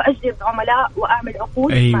اللي هو أجذب عملاء وأعمل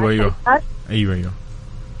عقود. أيوة. أيوة.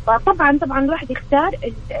 فطبعا الواحد يختار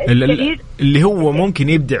الكارير اللي هو ممكن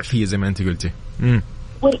يبدع فيه زي ما أنت قلتي.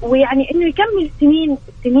 ويعني إنه يكمل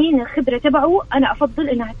سنين الخبرة تبعه. أنا أفضل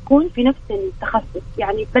إنها تكون في نفس التخصص،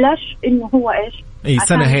 يعني بلاش إنه هو إيش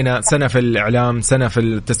سنة هنا، سنة في الإعلام، سنة في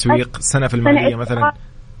التسويق، سنة في المالية مثلا.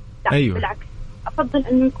 أيوة. بالعكس، أفضل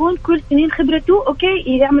إنه يكون كل سنين خبرته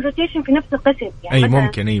أوكي يعمل روتيشن في نفس القسم. يعني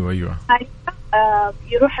ممكن. أيوة.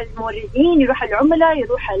 يروح الموردين، يروح العملاء،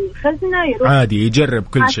 يروح الخزنة، يروح عادي يجرب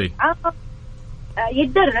كل شيء،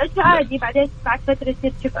 يتدرج عادي. بعدين بعد فترة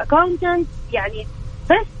يصير شيف أكاونتنت، يعني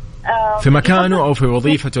بس في مكانه أو في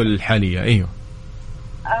وظيفته الحالية. أيوة.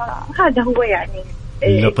 هذا هو يعني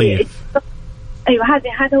لطيف. أيوة،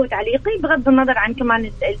 هذا هو تعليقي، بغض النظر عن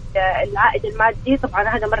كمان العائد المادي. طبعا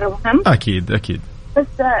هذا مرة مهم. أكيد. بس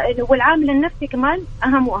والعامل النفسي كمان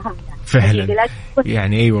أهم وأهم فعلا.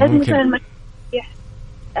 يعني أيوة ممكن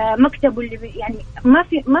مكتبه اللي يعني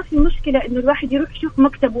ما في مشكلة إنه الواحد يروح يشوف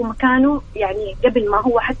مكتبه ومكانه، يعني قبل ما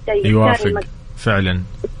هو حتى يوافق. فعلا.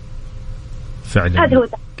 هذا هو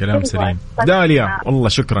كلام سليم. داليا والله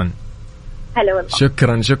شكرا. هلا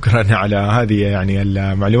والله. شكرا على هذه يعني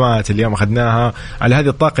المعلومات اليوم أخذناها، على هذه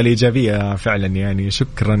الطاقة الإيجابية فعلا. يعني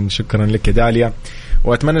شكرا لك داليا،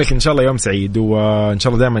 وأتمنى لك إن شاء الله يوم سعيد، وإن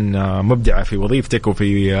شاء الله دائما مبدعة في وظيفتك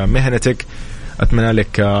وفي مهنتك. أتمنى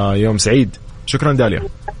لك يوم سعيد. شكرا داليا.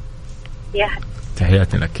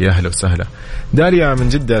 تحياتنا لك، يا أهلا وسهلا داليا من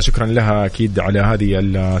جدة. شكرا لها أكيد على هذه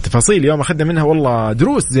التفاصيل. اليوم أخذنا منها والله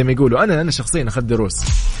دروس زي ما يقولوا. أنا شخصيا أخذت دروس.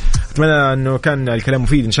 أتمنى أنه كان الكلام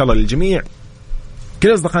مفيد إن شاء الله للجميع.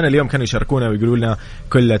 كل أصدقائنا اليوم كانوا يشاركونا ويقولوا لنا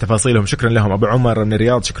كل تفاصيلهم. شكرا لهم. أبو عمر من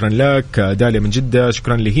الرياض شكرا لك. داليا من جدة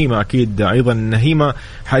شكرا لهيمة، أكيد أيضا هيمة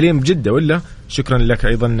حاليا بجدة ولا. شكرا لك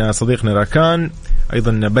أيضا صديقنا راكان،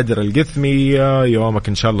 أيضا بدر القثمي يومك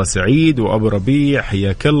إن شاء الله سعيد. وأبو ربيع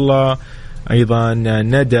حياك الله. أيضا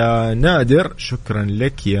ندى نادر شكرا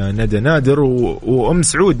لك يا ندى نادر. وأم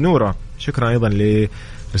سعود نورة شكرا أيضا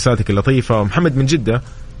لرسالتك اللطيفة. ومحمد من جدة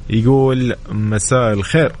يقول مساء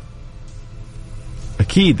الخير.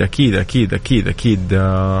 أكيد أكيد أكيد أكيد أكيد.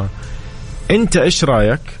 أنت إيش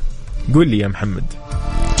رأيك؟ قول لي يا محمد.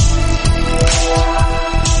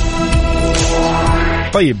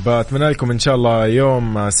 طيب أتمنى لكم إن شاء الله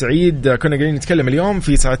يوم سعيد. كنا قاعدين نتكلم اليوم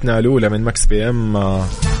في ساعتنا الأولى من مكس بي ام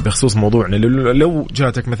بخصوص موضوعنا. لو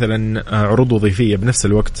جاتك مثلا عروض وظيفية بنفس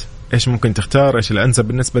الوقت إيش ممكن تختار؟ إيش الأنسب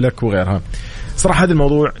بالنسبة لك وغيرها. صراحة هذا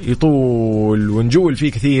الموضوع يطول ونجول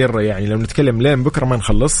فيه كثير، يعني لو نتكلم لين بكرة ما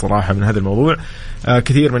نخلص صراحة من هذا الموضوع.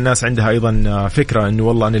 كثير من الناس عندها أيضا فكرة إنه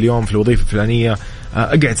والله أنا اليوم في الوظيفة الفلانية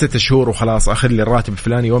أقعد 6 شهور وخلاص أخذ لي الراتب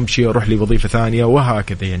الفلاني وأمشي أروح لي وظيفة ثانية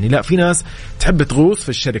وهكذا. يعني لا، في ناس تحب تغوص في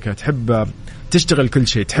الشركة، تحب تشتغل كل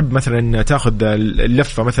شيء، تحب مثلا تاخذ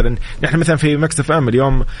اللفة. مثلا نحن مثلا في مكس ام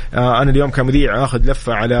اليوم أنا اليوم كمذيع أخذ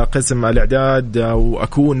لفة على قسم الإعداد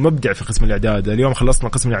وأكون مبدع في قسم الإعداد. اليوم خلصنا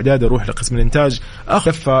قسم الإعداد أروح لقسم الإنتاج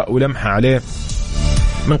أخذ لفة ولمحة عليه.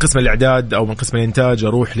 من قسم الإعداد أو من قسم الإنتاج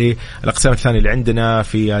أروح للأقسام الثانية اللي عندنا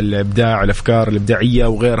في الإبداع، الأفكار الإبداعية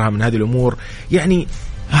وغيرها من هذه الأمور. يعني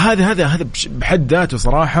هذا بحد ذاته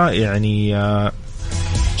صراحة يعني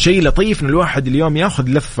شيء لطيف إن الواحد اليوم يأخذ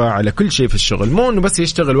لفة على كل شيء في الشغل، مو إنه بس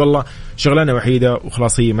يشتغل والله شغلانة وحيدة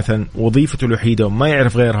وخلاص هي مثلا وظيفته الوحيدة وما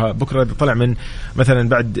يعرف غيرها. بكرة طلع من مثلا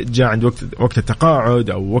بعد جاء عند وقت التقاعد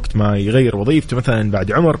أو وقت ما يغير وظيفته مثلا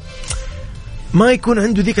بعد عمر، ما يكون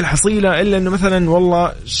عنده ذيك الحصيلة إلا إنه مثلا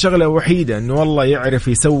والله شغلة وحيدة، إنه والله يعرف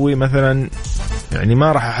يسوي مثلا، يعني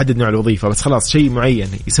ما راح أحدد نوع الوظيفة بس خلاص شيء معين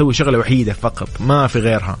يسوي شغلة وحيدة فقط ما في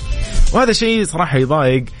غيرها. وهذا شيء صراحة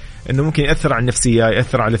يضايق إنه ممكن يأثر على النفسية،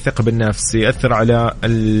 يأثر على الثقة بالنفس، يأثر على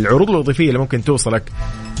العروض الوظيفية اللي ممكن توصلك،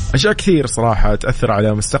 أشياء كثير صراحة تأثر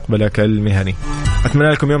على مستقبلك المهني. أتمنى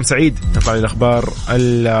لكم يوم سعيد. نطلع للأخبار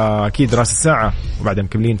أكيد راس الساعة وبعدها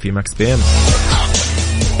مكملين في ماكس بي ام.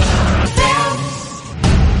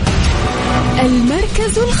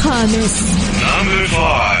 المركز الخامس.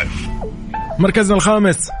 مركزنا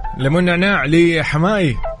الخامس ليمون نعناع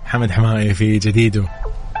لحمائي، حمد حمائي في جديده.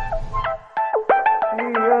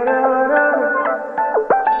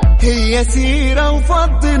 هي سيرة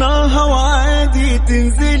وفضيناها وعادي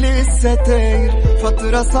تنزل الستاير،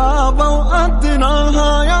 فترة صعبة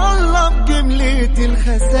وقضيناها يلا بجملة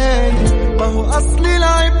الخسائر. ما هو أصل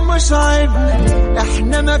العيب مش عيبنا،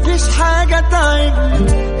 احنا ما فيش حاجة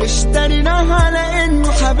تعبنا، اشتريناها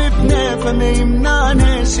لأنه حبيبنا فما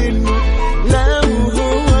يمنعناش الموت. لو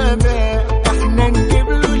هو بقى احنا نجيب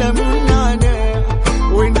له ليمون نعناع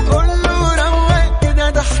ونقول له روق كده،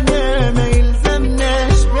 ده احنا ما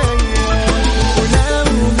يلزمناش بيا. ولو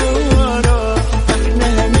هو راح احنا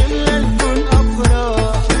هنملى الكون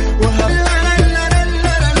أفراح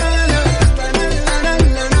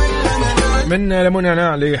من ليمون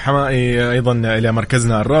نعناع لحمائي. أيضا إلى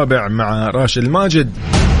مركزنا الرابع مع راشد الماجد.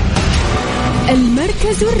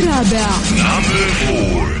 المركز الرابع.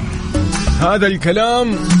 هذا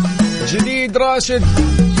الكلام جديد راشد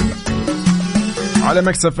على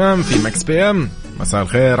مكس اف ام في مكس بي ام. مساء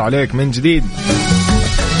الخير عليك من جديد.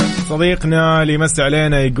 صديقنا اللي يمسي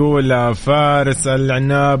علينا يقول فارس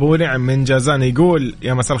العناب ونعم من جازان، يقول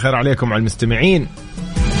يا مساء الخير عليكم على المستمعين.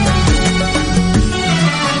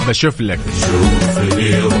 بشوف لك شوف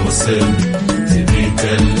لي وصل تبيك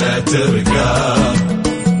لا ترقى،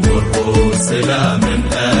 والروس لا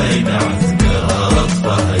من أين عثقات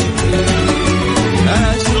بهيدي.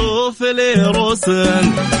 أشوف لي رسل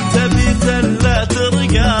تبيك لا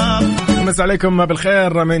ترقى. مساء عليكم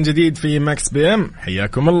بالخير من جديد في ماكس بي ام،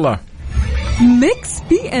 حياكم الله. ميكس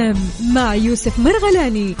بي ام مع يوسف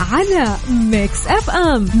مرغلاني على ميكس اف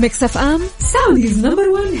ام. ميكس اف ام سعوديز نمبر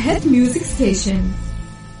 1 هيد ميوزك ستيشن.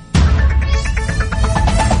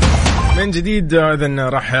 من جديد إذن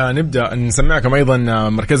راح نبدأ نسمعكم أيضا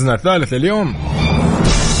مركزنا الثالث لليوم،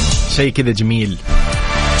 شيء كذا جميل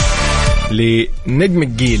لنجم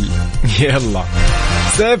الجيل. يلا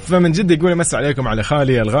سيف من جد يقول مسا عليكم على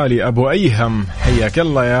خالي الغالي أبو أيهم، حياك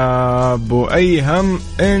الله يا أبو أيهم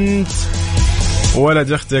أنت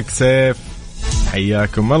ولد أختك سيف،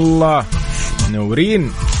 حياكم الله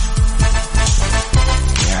نورين.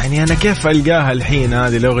 يعني أنا كيف ألقاها الحين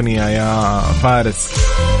هذه الأغنية يا فارس؟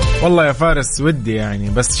 والله يا فارس ودي يعني،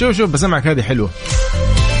 بس شوف بسمعك هذه حلوة.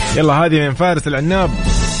 يلا هذه من فارس العناب،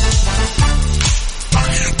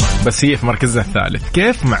 بس هي في مركزها الثالث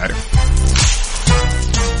كيف ما أعرف.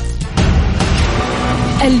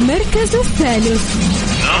 المركز الثالث.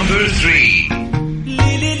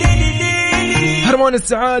 هرمون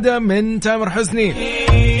السعادة من تامر حسني.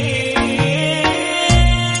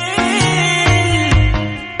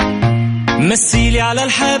 مسيلي على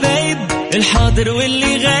الحبايب الحاضر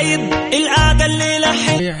واللي غايب، القعدة اللي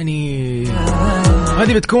لحق. يعني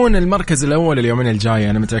هذه بتكون المركز الأول اليومين الجاي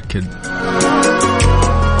أنا متأكد.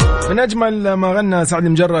 من أجمل ما غنى سعد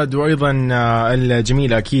مجرد، وأيضا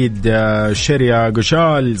الجميل أكيد شيريا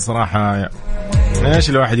قشال. صراحة إيش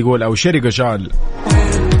الواحد يقول أو شيري قشال،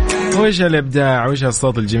 وإيش الإبداع وإيش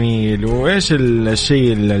الصوت الجميل وإيش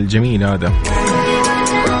الشيء الجميل هذا.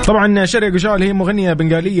 طبعا شيريا قشال هي مغنية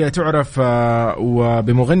بنغالية تعرف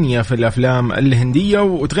وبمغنية في الأفلام الهندية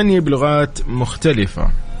وتغني بلغات مختلفة.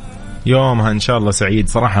 يومها إن شاء الله سعيد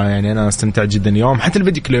صراحة، يعني أنا استمتعت جدا اليوم. حتى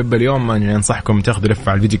الفيديو كليب اليوم يعني أنصحكم تاخذوا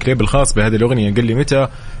لفة على الفيديو كليب الخاص بهذه الأغنية قل لي متى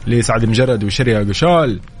لسعد مجرد وشيريا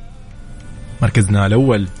قشال. مركزنا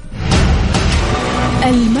الأول.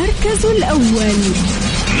 المركز الأول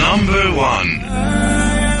نمبر 1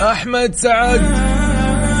 أحمد سعد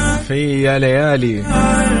في يا ليالي.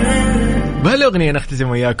 بهالأغنية نختتم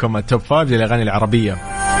وياكم التوب 5 للأغاني العربية.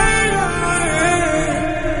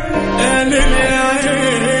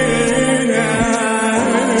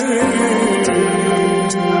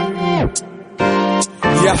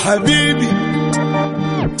 يا حبيبي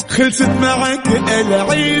خلصت معك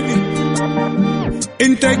العيبي،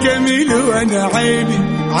 انت جميل وانا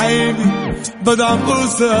عيبي بضعف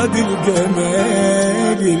قصاد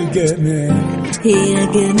الجمال. هي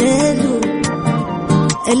جماله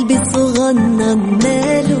قلبي صغنن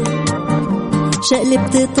ماله،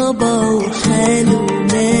 شقلبت طبعه حاله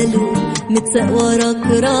ماله، متساق وراك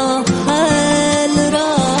رحال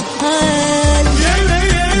يا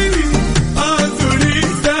ليالي اعذري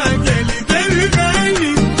ساجلي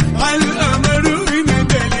درباني عالقمر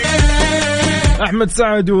وندلي. أحمد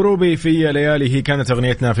سعد وروبي في ليالي هي كانت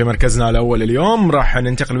أغنيتنا في مركزنا الأول اليوم. راح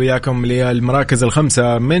ننتقل وياكم للمراكز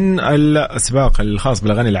الخمسة من الأسباق الخاص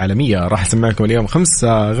بالأغاني العالمية. راح أسمعكم اليوم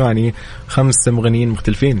 5 أغاني 5 مغنيين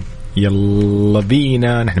مختلفين. يلا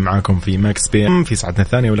بينا، نحن معاكم في ماكس بي ام في ساعتنا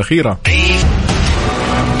الثانية والأخيرة.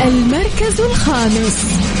 المركز الخامس.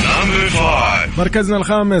 مركزنا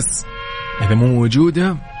الخامس إذا مو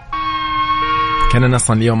موجودة كان أنا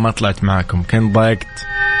أصلا اليوم ما طلعت معاكم، كان ضايقت.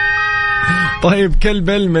 طيب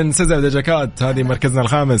كلبل من سزع دجاكات، هذه مركزنا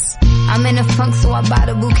الخامس. I'm in a funk, so I bought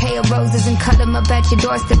a bouquet of roses and cut them up at your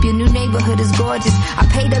doorstep. Your new neighborhood is gorgeous. I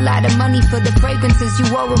paid a lot of money for the fragrances you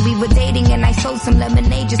wore when we were dating, and I sold some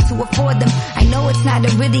lemonade just to afford them. I know it's not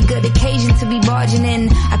a really good occasion to be barging in.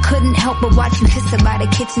 I couldn't help but watch you hiss about a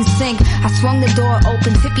kitchen sink. I swung the door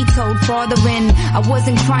open, tippy-toed farther in. I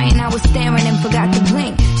wasn't crying, I was staring and forgot to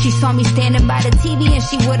blink. She saw me standing by the TV and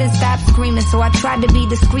she wouldn't stop screaming, so I tried to be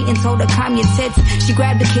discreet and told her calm your tits. She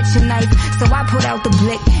grabbed the kitchen knife, so I pulled out the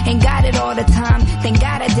blick and got it all the time. Thank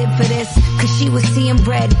God I did for this, cause she was seeing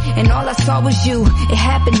bread and all I saw was you. It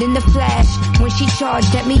happened in the flash when she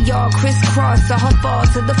charged at me, y'all crisscross. Saw her fall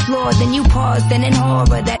to the floor, then you paused and in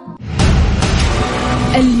horror that.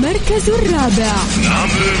 المركز الرابع.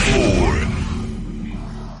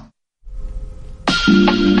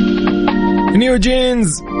 نيو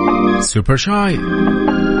جينز سوبر شاي.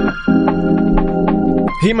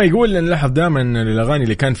 هي ما يقول لنا لاحظ دائما الأغاني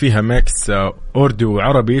اللي كان فيها ميكس أردو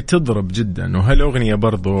وعربي تضرب جدا، وهالأغنية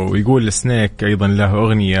برضو يقول سنيك أيضا له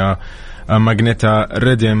أغنية ماغنيتا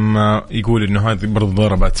ريدم يقول إنه هذه برضو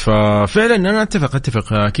ضربت. ففعلا أنا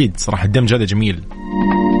أتفق أكيد صراحة الدمج هذا جميل.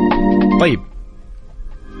 طيب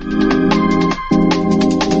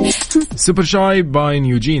سوبر شاي باي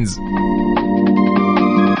نيو جينز.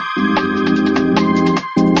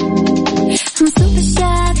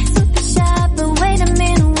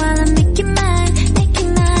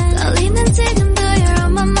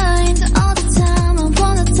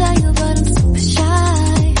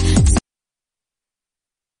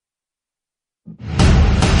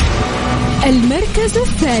 المركز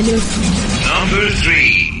الثالث.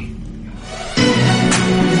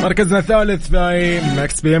 مركزنا الثالث في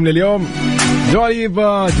ماكس بي ام لليوم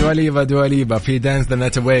دواليبا في دانس ذا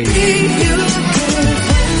نايت اواي.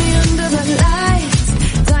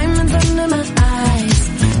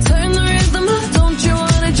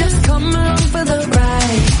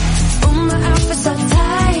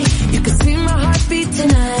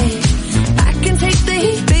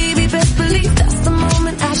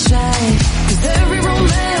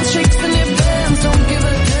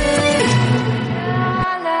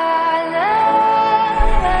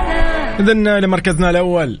 إذن لمركزنا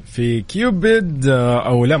الأول في كيوبيد،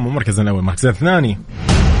 أو لا مو مركزنا الأول، مركزنا الثاني.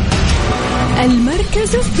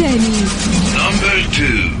 المركز الثاني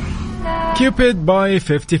كيوبيد باي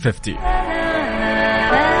 50-50.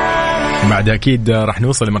 بعد أكيد راح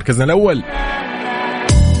نوصل لمركزنا الأول.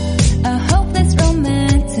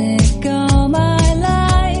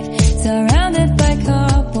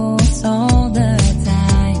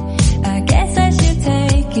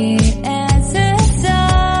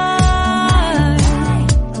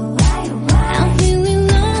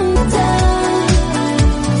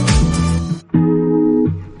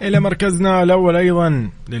 إلى مركزنا الأول أيضا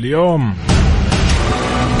لليوم.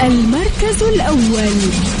 المركز الأول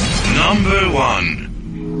Number 1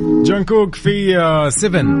 جونكوك في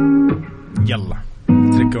 7. يلا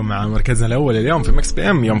نترككم مع مركزنا الأول اليوم في مكس بي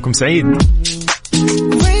ام. يومكم سعيد.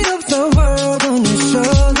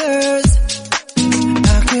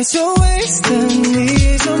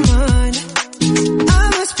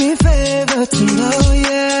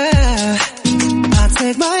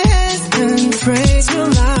 Praise your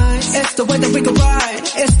life. It's the way that we can ride.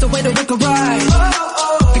 It's the way that we can ride.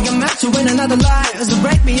 Think I'm meant to win another life. So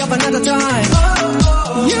break me up another time.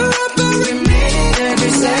 You're up with me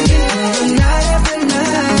every second of the night, every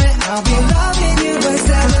night. I'll be loving you by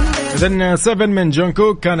 7. إذن 7 من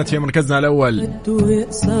جونكوك كانت في مركزنا الأول.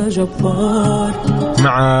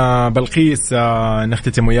 مع بلقيس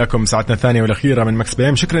نختتم وياكم ساعتنا الثانية والأخيرة من مكس بي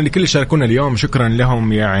ام. شكرا لكل اللي شاركونا اليوم، شكرا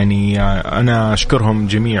لهم، يعني أنا أشكرهم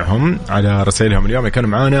جميعهم على رسائلهم اليوم اللي كانوا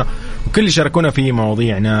معانا، وكل اللي شاركونا في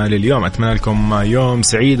مواضيعنا لليوم. أتمنى لكم يوم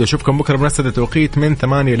سعيد، وأشوفكم بكرة بنفس التوقيت من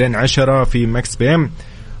 8 لين 10 في مكس بي ام.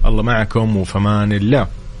 الله معكم وفمان الله.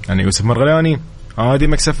 أنا يوسف مرغلاني، هذه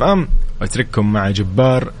مكس اف ام، وأترككم مع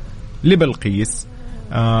جبار لبلقيس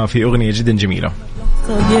في أغنية جدا جميلة.